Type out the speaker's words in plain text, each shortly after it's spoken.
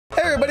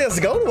everybody, how's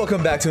it going?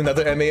 Welcome back to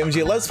another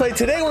MAMG Let's Play.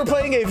 Today we're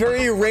playing a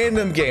very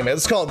random game.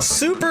 It's called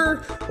Super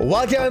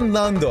Wagyan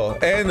Land.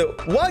 And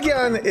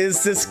Wagyan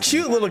is this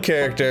cute little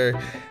character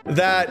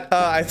that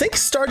I think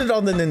started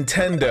on the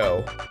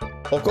Nintendo.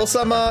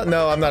 Oko-sama?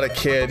 No, I'm not a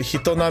kid.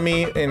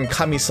 Hitonami and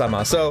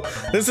Kami-sama. So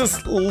this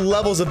is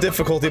levels of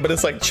difficulty, but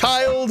it's like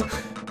child,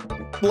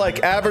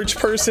 like average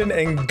person,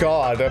 and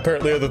God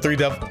apparently are the three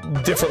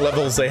different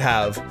levels they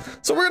have.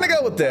 So we're gonna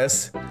go with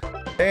this.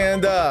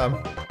 And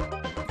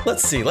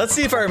let's see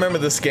if I remember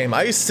this game.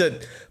 I used to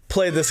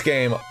play this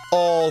game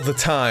all the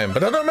time,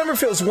 but I don't remember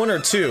if it was 1 or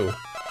 2.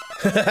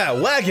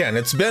 Wagyan,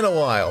 it's been a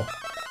while.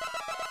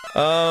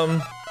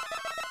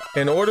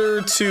 In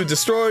order to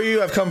destroy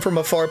you, I've come from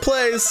a far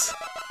place.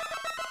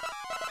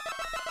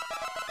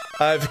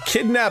 I've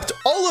kidnapped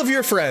all of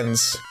your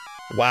friends.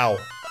 Wow.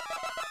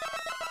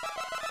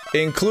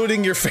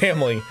 Including your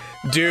family.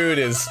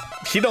 Dude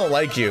he don't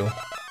like you.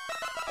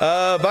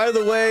 By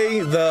the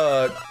way,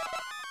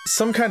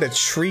 some kind of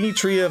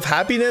tree of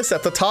happiness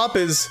at the top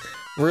is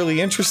really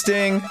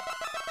interesting,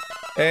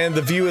 and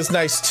the view is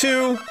nice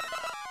too.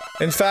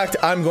 In fact,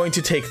 I'm going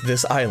to take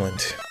this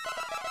island.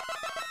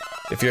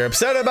 If you're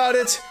upset about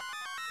it,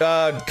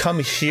 come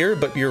here,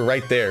 but you're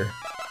right there.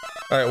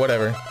 Alright,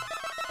 whatever.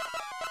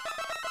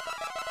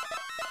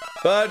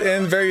 But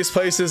in various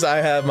places I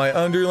have my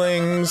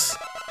underlings.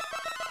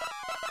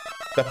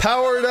 The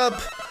powered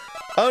up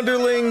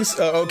underlings.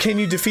 Oh, can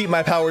you defeat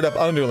my powered up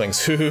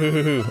underlings?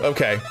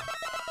 Okay.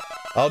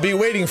 I'll be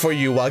waiting for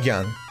you,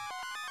 Wagyan.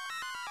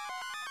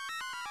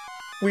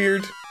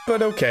 Weird,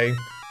 but okay.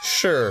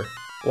 Sure,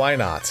 why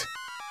not?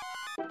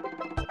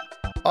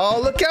 Oh,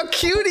 look how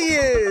cute he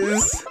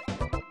is!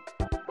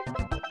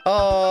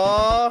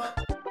 Aww.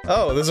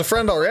 Oh, there's a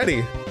friend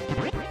already.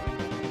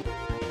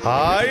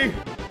 Hi?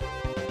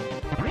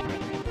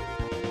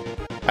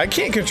 I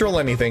can't control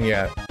anything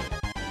yet.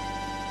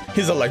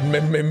 He's all like,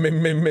 meh, meh, meh,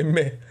 meh, meh,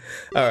 meh.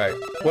 Alright,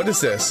 what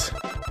is this?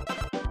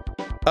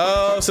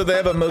 Oh, so they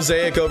have a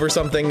mosaic over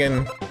something,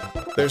 and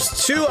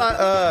there's two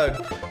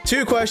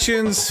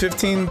questions,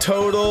 15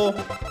 total.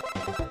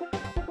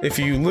 If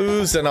you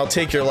lose, then I'll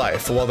take your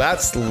life. Well,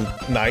 that's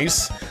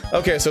nice.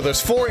 Okay, so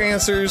there's 4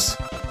 answers.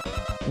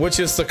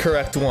 Which is the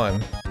correct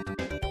one?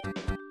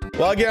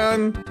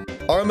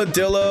 Wagyan,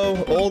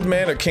 armadillo, old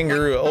man, or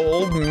kangaroo?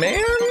 Old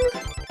man?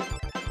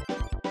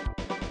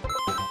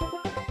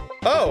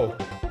 Oh,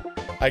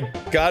 I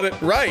got it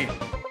right.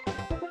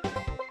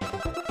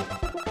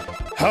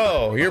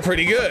 Oh, you're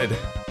pretty good.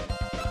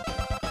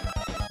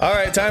 All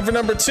right, time for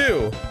number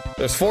 2.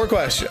 There's 4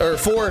 questions, or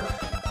 4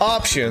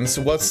 options.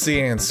 What's the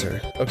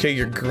answer? Okay,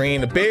 you're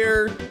green. A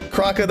bear,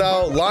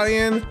 crocodile,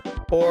 lion,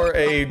 or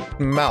a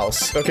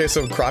mouse. Okay,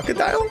 so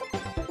crocodile?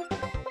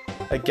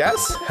 I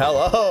guess?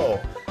 Hello.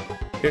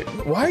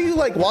 Why are you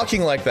like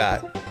walking like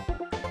that?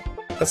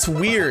 That's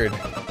weird.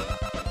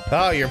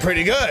 Oh, you're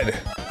pretty good.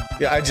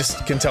 Yeah, I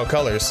just can tell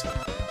colors.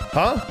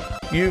 Huh?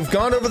 You've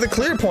gone over the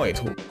clear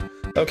point.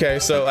 Okay,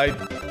 so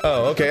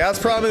oh, okay, as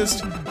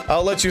promised,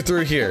 I'll let you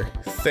through here.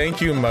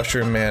 Thank you,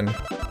 Mushroom Man.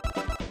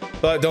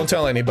 But don't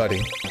tell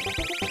anybody.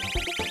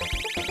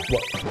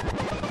 What?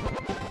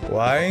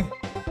 Why?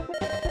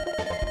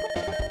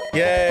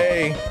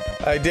 Yay!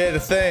 I did a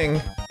thing.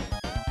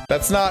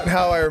 That's not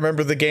how I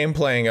remember the game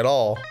playing at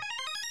all.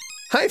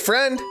 Hi,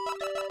 friend!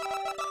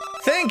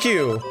 Thank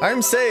you!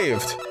 I'm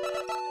saved!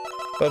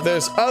 But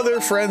there's other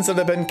friends that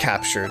have been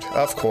captured,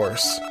 of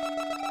course.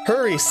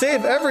 Hurry,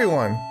 save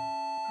everyone!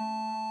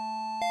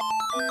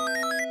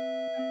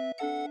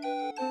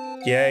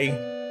 Yay.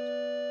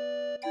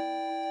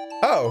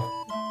 Oh,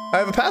 I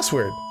have a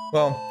password.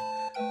 Well,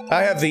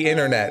 I have the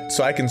internet,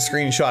 so I can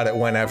screenshot it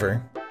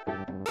whenever.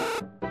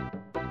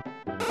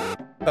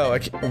 Oh,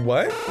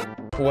 what?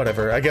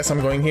 Whatever, I guess I'm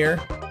going here.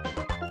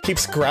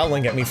 Keeps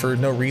growling at me for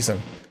no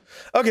reason.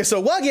 Okay, so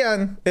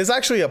Wagyan is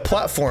actually a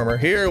platformer.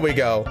 Here we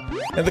go.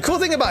 And the cool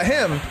thing about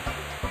him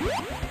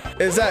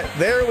is that,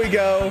 there we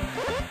go.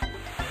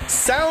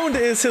 Sound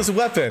is his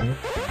weapon.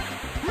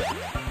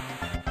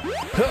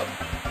 Huh.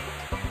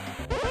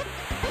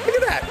 Look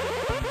at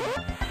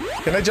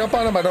that! Can I jump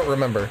on him? I don't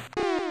remember.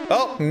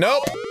 Oh,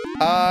 nope!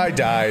 I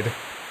died.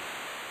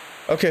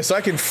 Okay, so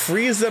I can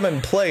freeze them in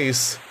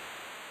place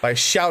by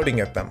shouting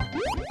at them.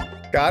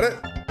 Got it?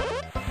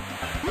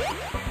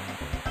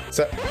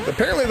 So,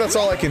 apparently that's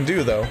all I can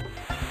do, though.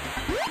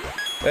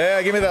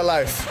 Yeah, give me that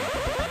life.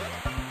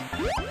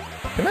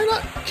 Can I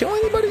not kill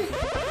anybody?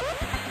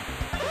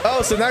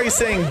 Oh, so now he's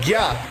saying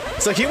gya.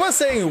 So he was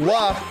saying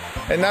wa,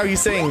 and now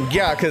he's saying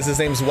gya because his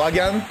name's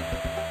Wagyan.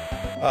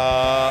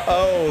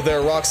 Oh,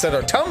 they're rocks that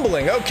are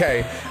tumbling.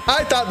 Okay.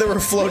 I thought they were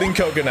floating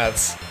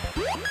coconuts.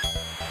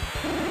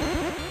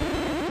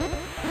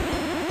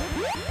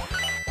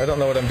 I don't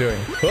know what I'm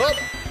doing.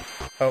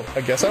 Oh,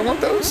 I guess I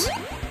want those?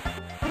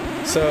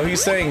 So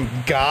he's saying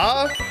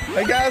ga,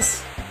 I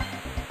guess?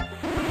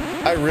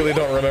 I really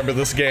don't remember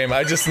this game.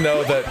 I just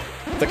know that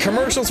the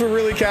commercials were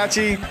really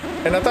catchy,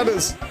 and I thought it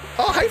was...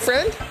 Oh, hi,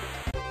 friend.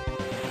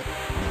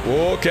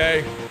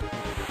 Okay.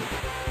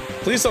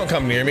 Please don't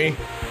come near me.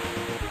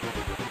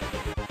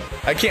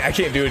 I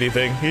can't do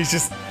anything. He's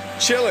just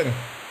chilling.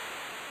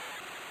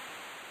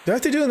 Do I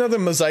have to do another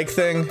mosaic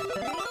thing?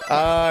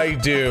 I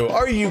do.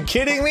 Are you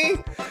kidding me?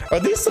 Are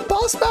these the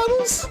boss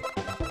battles?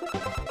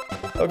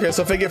 Okay,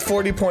 so if I get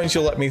 40 points,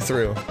 you'll let me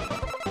through.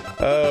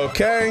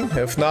 Okay,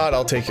 if not,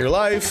 I'll take your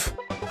life.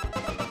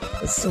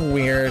 That's so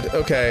weird.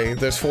 Okay,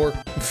 there's four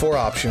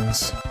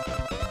options.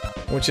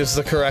 Which is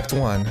the correct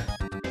one?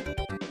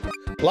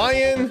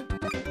 Lion,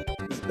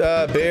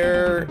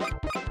 bear,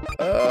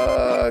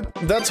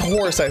 that's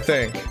horse, I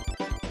think.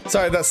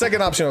 Sorry, that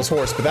second option was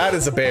horse, but that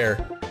is a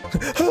bear.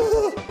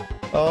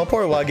 Oh,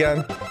 poor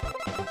Wagyan.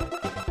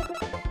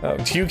 Oh,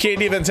 you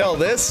can't even tell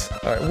this?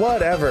 Alright,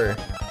 whatever.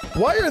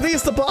 Why are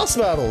these the boss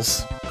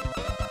battles?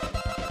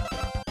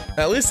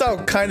 At least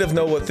I'll kind of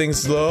know what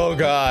things- oh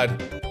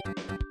god.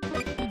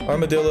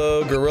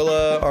 Armadillo,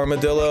 gorilla,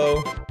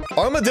 armadillo.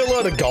 Armadillo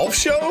at a golf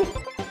show?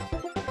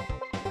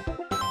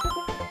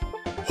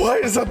 Why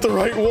is that the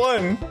right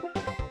one?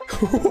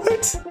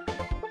 What?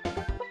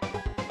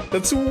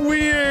 That's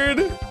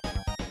weird.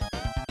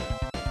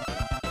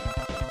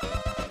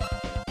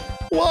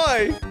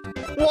 Why?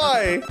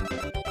 Why?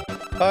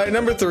 Alright,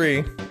 number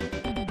 3.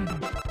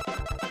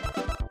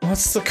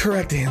 What's the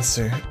correct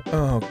answer?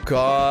 Oh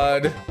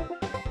god.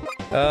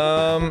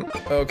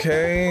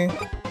 Okay.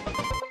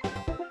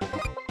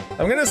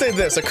 I'm gonna say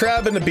this, a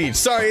crab in the beach.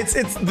 Sorry,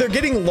 they're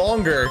getting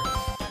longer.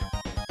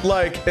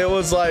 Like, it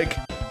was like,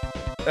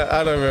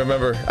 I don't even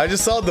remember. I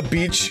just saw the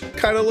beach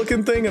kind of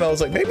looking thing and I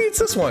was like, maybe it's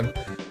this one.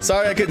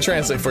 Sorry I couldn't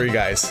translate for you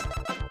guys.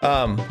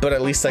 But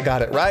at least I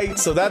got it right,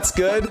 so that's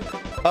good.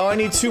 Oh, I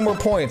need 2 more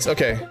points,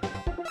 okay.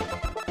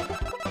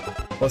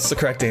 What's the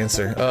correct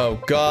answer?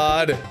 Oh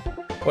god.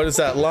 What is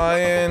that,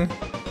 lion?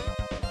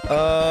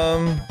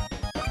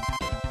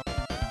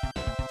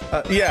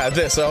 Yeah,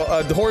 this,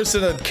 a horse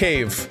in a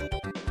cave.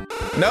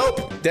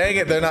 Nope, dang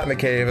it, they're not in a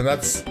cave, and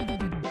that's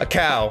a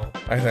cow,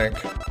 I think.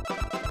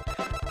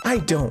 I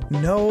don't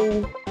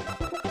know.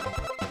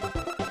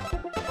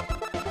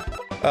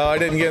 Oh, I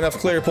didn't get enough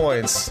clear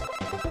points.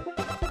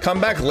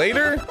 Come back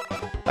later?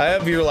 I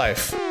have your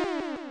life.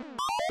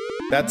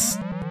 That's...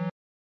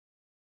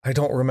 I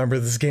don't remember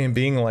this game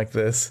being like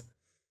this.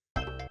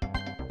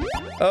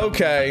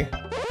 Okay.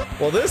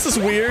 Well, this is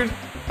weird.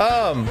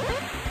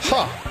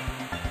 Huh.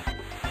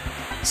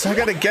 So I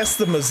gotta guess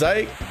the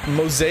mosaic,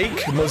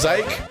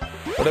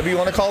 whatever you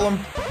want to call them.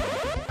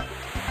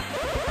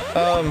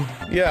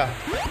 Yeah.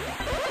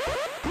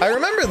 I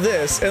remember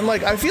this, and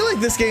like, I feel like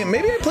this game,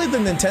 maybe I played the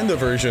Nintendo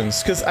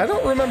versions, because I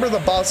don't remember the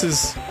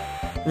bosses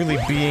really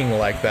being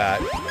like that.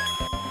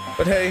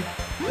 But hey,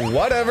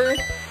 whatever.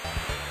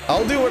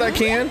 I'll do what I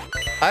can.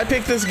 I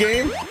picked this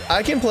game.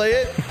 I can play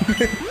it.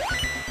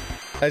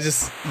 I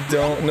just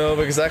don't know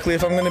exactly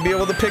if I'm going to be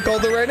able to pick all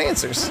the right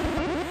answers.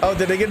 Oh,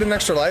 did I get an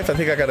extra life? I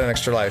think I got an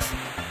extra life.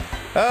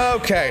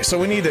 Okay, so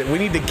we need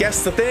to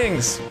guess the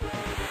things.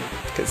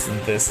 Because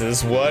this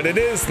is what it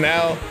is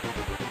now.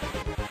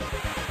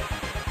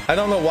 I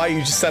don't know why you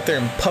just sat there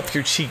and puffed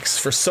your cheeks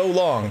for so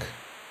long.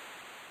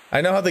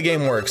 I know how the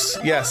game works.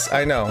 Yes,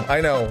 I know.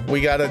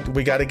 We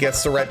gotta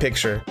guess the right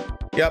picture.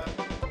 Yep.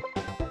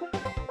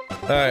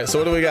 Alright, so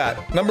what do we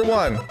got? Number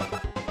 1.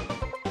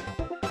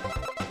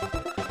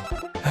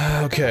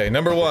 Okay,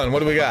 number 1, what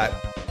do we got?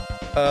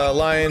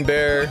 Lion,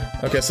 bear.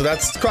 Okay, so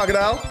that's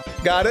crocodile.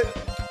 Got it.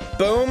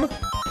 Boom.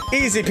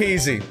 Easy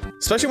peasy.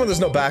 Especially when there's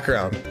no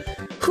background.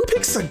 Who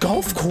picks a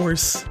golf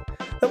course?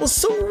 That was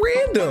so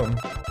random.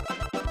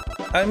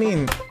 I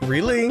mean,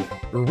 really?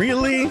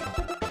 Really?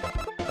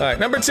 Alright,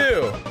 number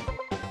 2.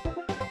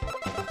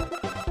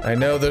 I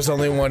know there's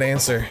only one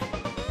answer.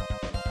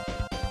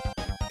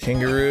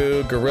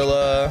 Kangaroo,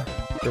 gorilla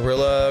in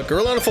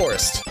a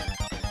forest.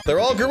 They're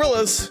all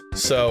gorillas,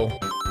 so...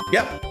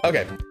 Yep,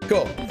 okay,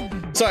 cool.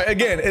 Sorry,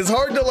 again, it's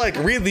hard to like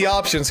read the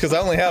options because I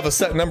only have a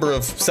set number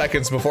of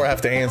seconds before I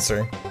have to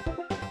answer.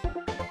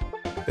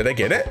 Did I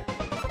get it?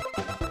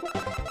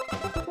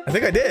 I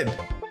think I did.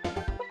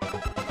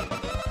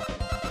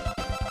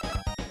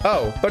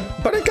 Oh, but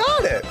I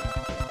got it.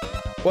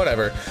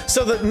 Whatever.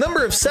 So the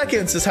number of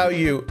seconds is how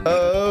you...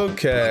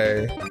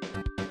 Okay.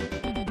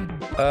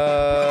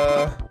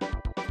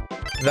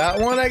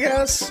 That one, I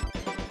guess?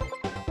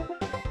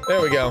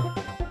 There we go.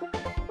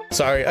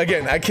 Sorry,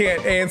 again, I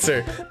can't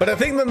answer, but I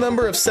think the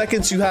number of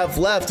seconds you have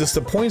left is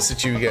the points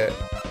that you get.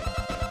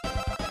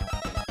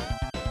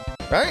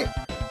 Right?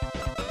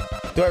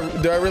 Do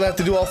I really have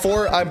to do all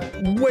 4?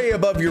 I'm way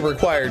above your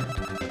required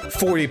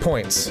 40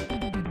 points.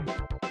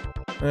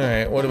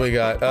 Alright, what do we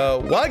got?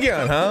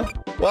 Wagyan, huh?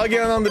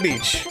 Wagyan on the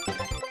beach.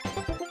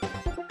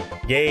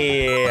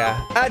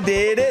 Yeah, I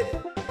did it!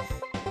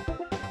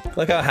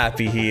 Look how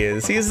happy he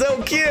is. He's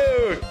so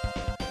cute!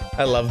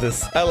 I love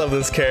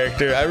this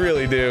character, I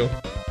really do.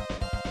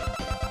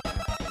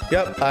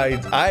 Yep,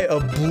 I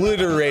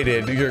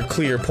obliterated your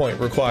clear point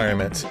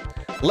requirement.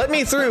 Let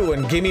me through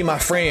and give me my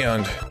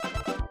friend.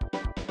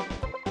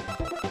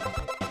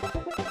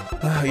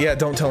 Yeah,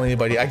 don't tell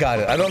anybody. I got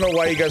it. I don't know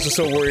why you guys are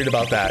so worried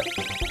about that.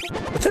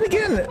 But then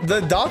again,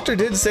 the doctor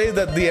did say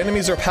that the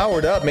enemies are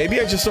powered up.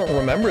 Maybe I just don't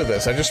remember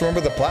this. I just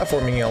remember the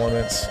platforming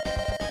elements.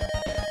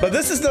 But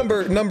this is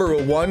number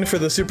 1 for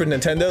the Super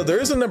Nintendo. There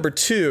is a number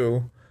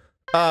 2.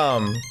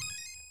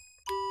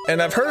 And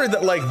I've heard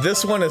that like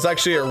this one is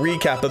actually a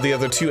recap of the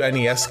other 2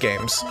 NES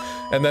games.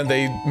 And then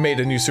they made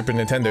a new Super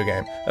Nintendo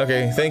game.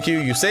 Okay, thank you.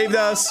 You saved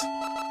us.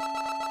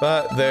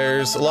 But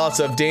there's lots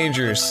of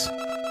dangers.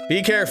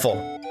 Be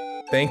careful.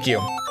 Thank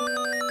you.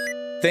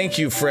 Thank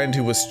you, friend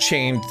who was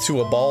chained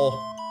to a ball.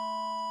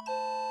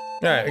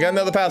 Alright, I got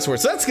another password.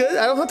 So that's good.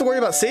 I don't have to worry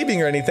about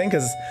saving or anything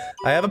because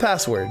I have a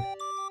password.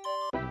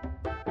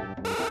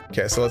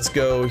 Okay, so let's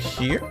go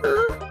here.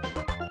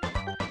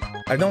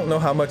 I don't know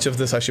how much of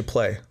this I should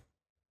play.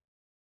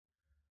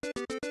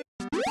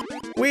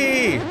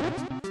 Whee!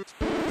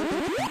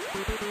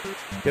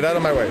 Get out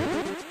of my way.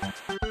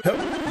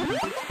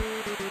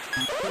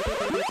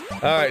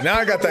 Alright, now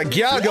I got that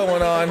gya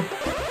going on.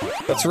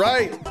 That's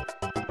right.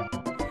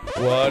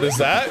 What is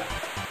that?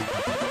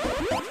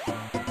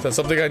 Is that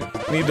something I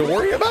need to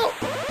worry about?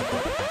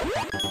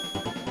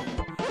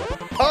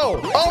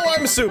 Oh,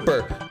 I'm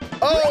super.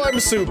 Oh, I'm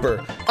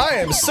super. I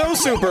am so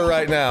super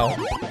right now.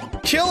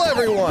 Kill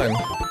everyone.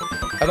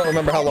 I don't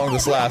remember how long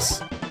this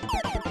lasts.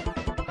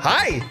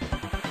 Hi.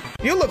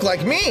 You look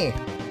like me.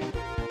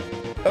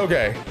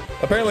 Okay.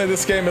 Apparently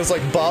this game is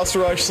like boss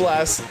rush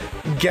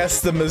 /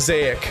 guess the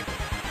mosaic.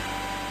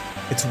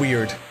 It's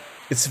weird.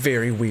 It's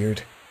very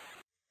weird.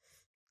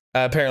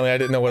 Apparently I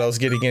didn't know what I was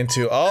getting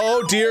into.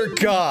 Oh dear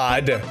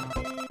God.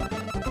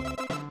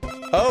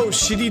 Oh,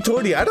 shitty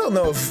Tori. I don't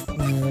know if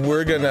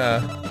we're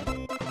gonna...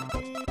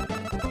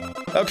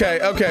 Okay.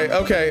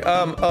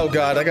 Oh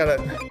God, I gotta...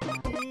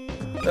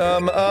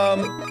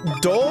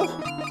 Do?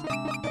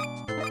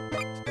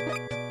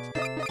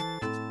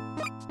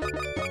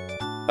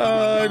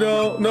 I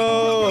don't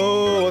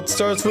know what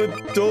starts with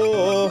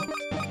do.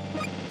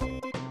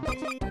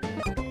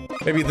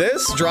 Maybe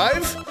this?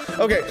 Drive?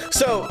 Okay,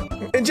 so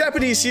in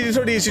Japanese, you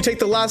take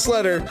the last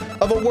letter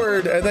of a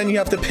word and then you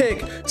have to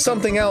pick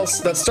something else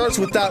that starts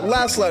with that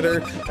last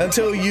letter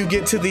until you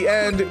get to the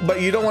end,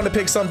 but you don't want to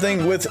pick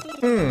something with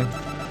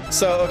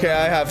So, okay,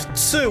 I have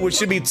tsu, which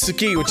should be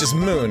tsuki, which is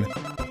moon.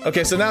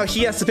 Okay, so now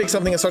he has to pick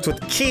something that starts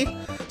with ki.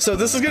 So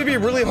this is gonna be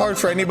really hard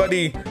for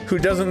anybody who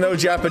doesn't know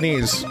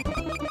Japanese.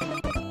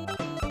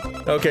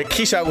 Okay,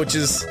 kisha, which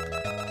is,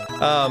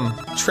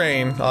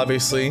 train,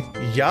 obviously.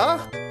 Ya?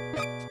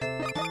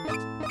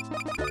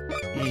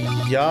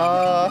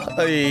 Ya.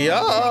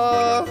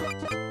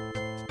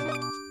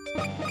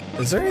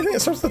 Is there anything that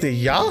starts with a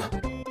ya?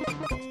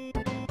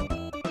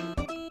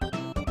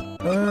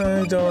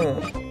 I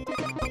don't.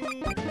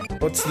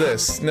 What's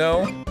this?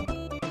 No?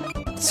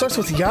 It starts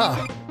with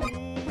ya.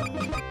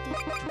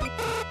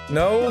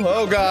 No?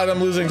 Oh God,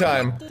 I'm losing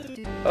time.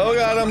 Oh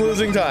God, I'm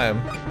losing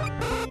time.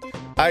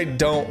 I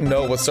don't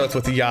know what starts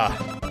with ya.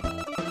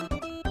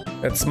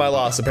 It's my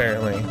loss,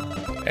 apparently.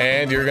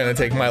 And you're gonna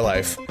take my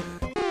life.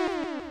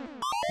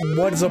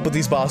 What is up with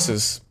these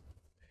bosses?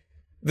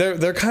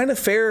 They're kind of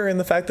fair in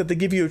the fact that they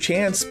give you a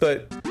chance,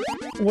 but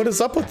what is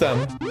up with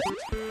them?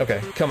 Okay,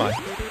 come on.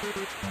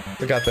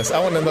 We got this. I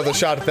want another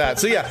shot at that.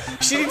 So yeah,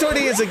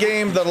 Shiritori is a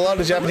game that a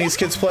lot of Japanese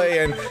kids play,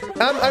 and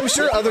I'm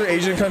sure other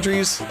Asian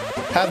countries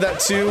have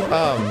that too.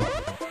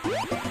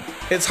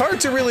 It's hard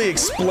to really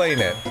explain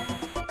it,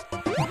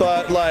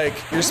 but like,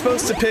 you're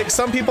supposed to pick,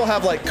 some people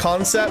have like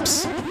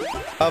concepts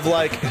of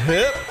like,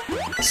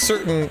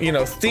 certain, you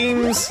know,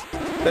 themes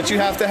that you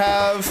have to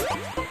have,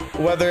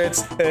 whether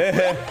it's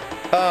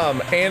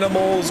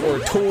animals or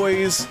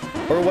toys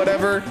or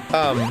whatever.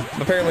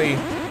 Apparently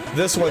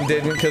this one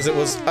didn't because it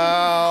was,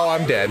 oh,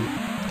 I'm dead.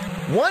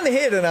 One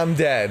hit and I'm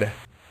dead.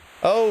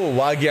 Oh,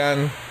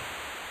 Wagyan.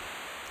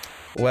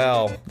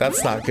 Well,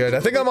 that's not good. I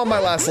think I'm on my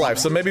last life,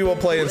 so maybe we'll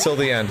play until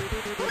the end.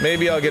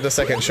 Maybe I'll get a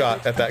second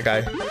shot at that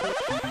guy.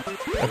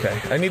 Okay,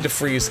 I need to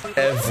freeze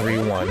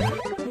everyone.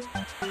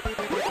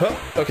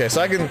 Oh, okay,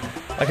 so I can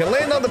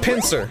land on the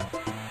pincer.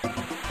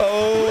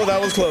 Oh, that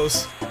was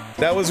close.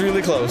 That was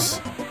really close.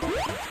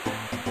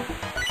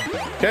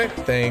 Okay,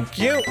 thank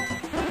you.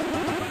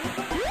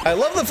 I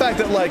love the fact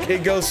that, like,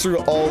 it goes through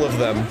all of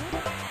them.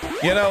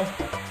 You know?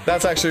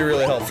 That's actually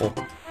really helpful.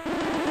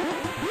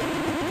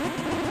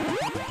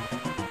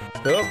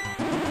 Oh.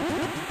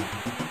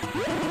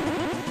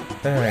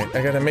 Alright,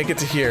 I gotta make it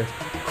to here.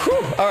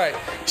 Whew! Alright,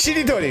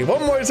 Shiritori,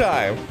 one more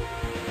time.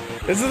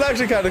 This is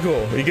actually kind of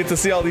cool. You get to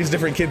see all these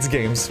different kids'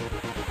 games.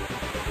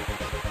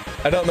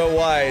 I don't know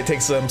why it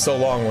takes them so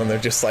long when they're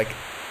just, like,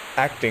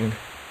 acting.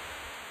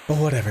 But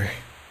whatever.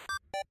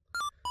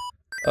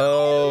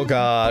 Oh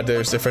God,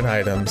 there's different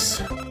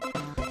items.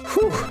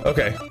 Whew,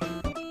 okay.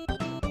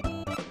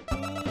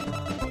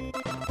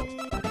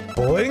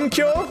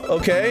 Boinkyo?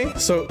 Okay,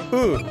 so,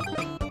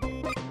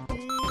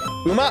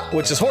 Uma,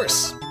 which is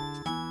horse.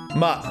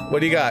 Ma,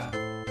 what do you got?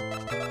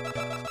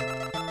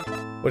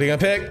 What are you gonna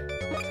pick?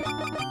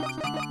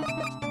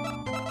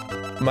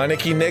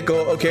 Maneki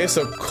Neko, okay,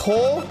 so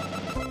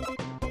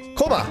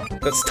Koma,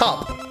 that's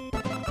top.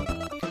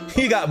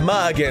 You got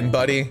Ma again,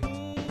 buddy.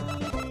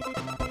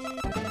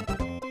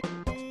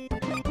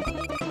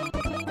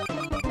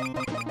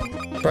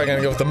 Probably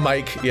gonna go with the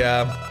mic,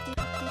 yeah.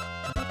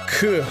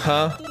 Kuh,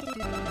 huh?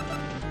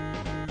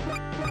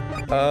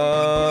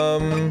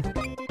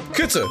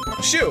 Kutsu,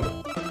 shoe.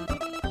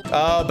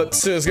 But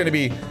Su is gonna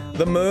be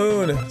the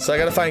moon. So I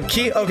gotta find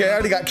key. Okay, I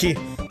already got key.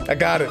 I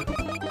got it.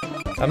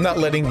 I'm not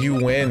letting you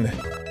win,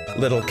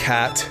 little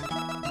cat.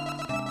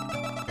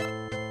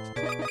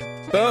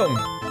 Boom.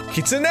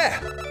 Kitsune.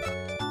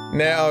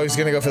 Now he's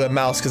gonna go for the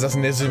mouse because that's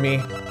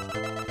Nizumi.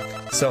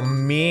 So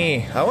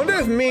me. I wonder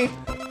if me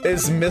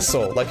is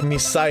missile, like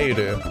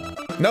Misairu.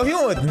 No, he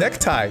went with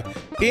necktie.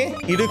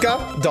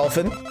 Iruka,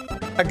 dolphin.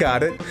 I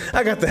got it.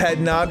 I got the head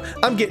nod.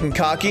 I'm getting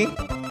cocky.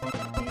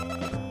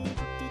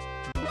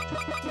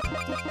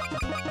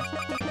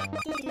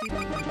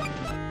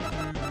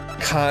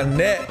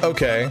 Kane.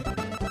 Okay.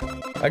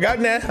 I got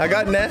ne.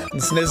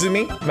 It's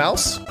Nizumi.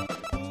 Mouse.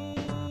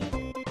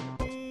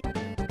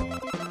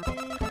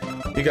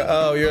 You got.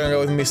 Oh, you're gonna go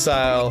with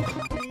missile.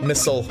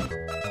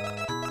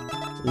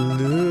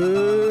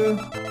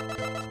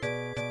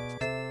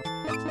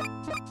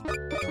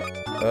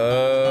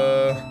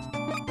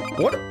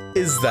 What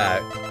is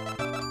that?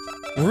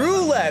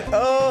 Roulette.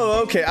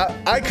 Oh, okay.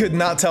 I could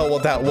not tell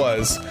what that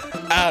was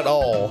at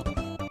all.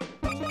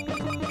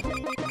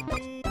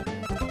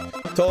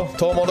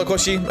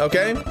 Tomorokoshi.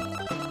 Okay.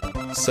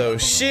 So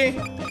she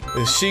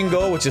is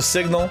Shingo, which is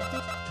signal.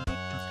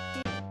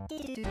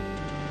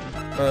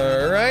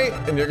 Alright,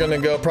 and you're gonna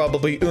go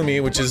probably Umi,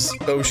 which is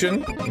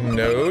ocean.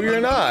 No,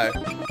 you're not.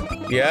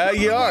 Yeah,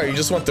 you are. You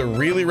just went the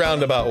really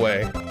roundabout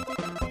way.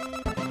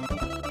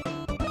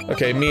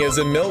 Okay, me as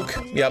in milk.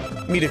 Yep,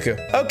 Miruku.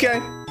 Okay.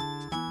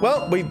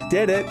 Well, we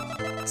did it.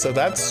 So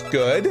that's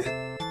good.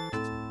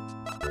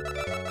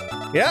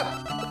 Yep.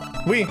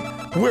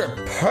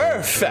 We're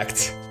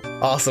perfect.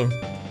 Awesome.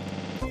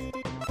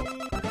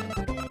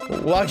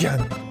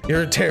 Wagyan,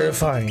 you're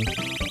terrifying.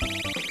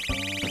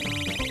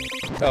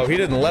 Oh, he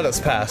didn't let us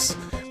pass.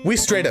 We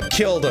straight up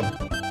killed him.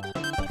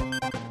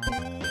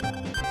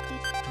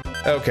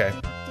 Okay.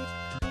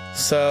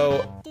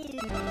 So,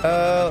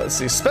 let's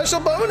see. Special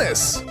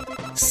bonus.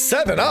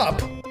 7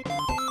 Up.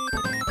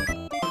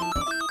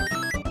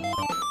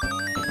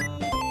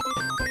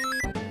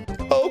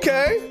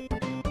 Okay.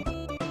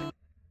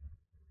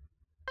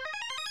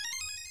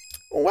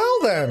 Well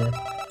then.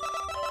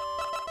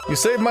 You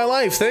saved my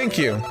life, thank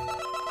you.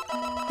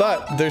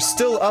 But there's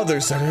still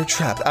others that are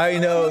trapped. I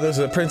know there's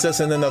a princess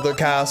in another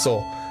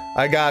castle.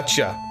 I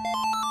gotcha.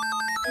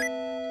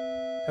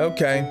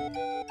 Okay.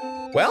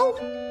 Well,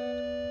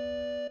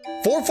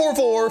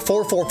 444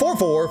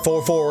 4444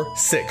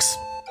 446.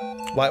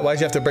 Why'd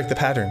you have to break the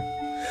pattern?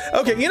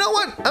 Okay, you know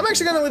what? I'm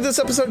actually gonna leave this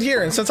episode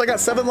here, and since I got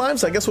 7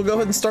 lives, I guess we'll go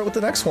ahead and start with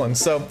the next one.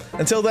 So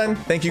until then,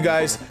 thank you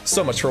guys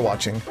so much for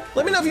watching.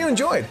 Let me know if you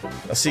enjoyed.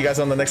 I'll see you guys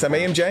on the next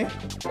MAMJ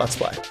Let's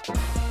Play.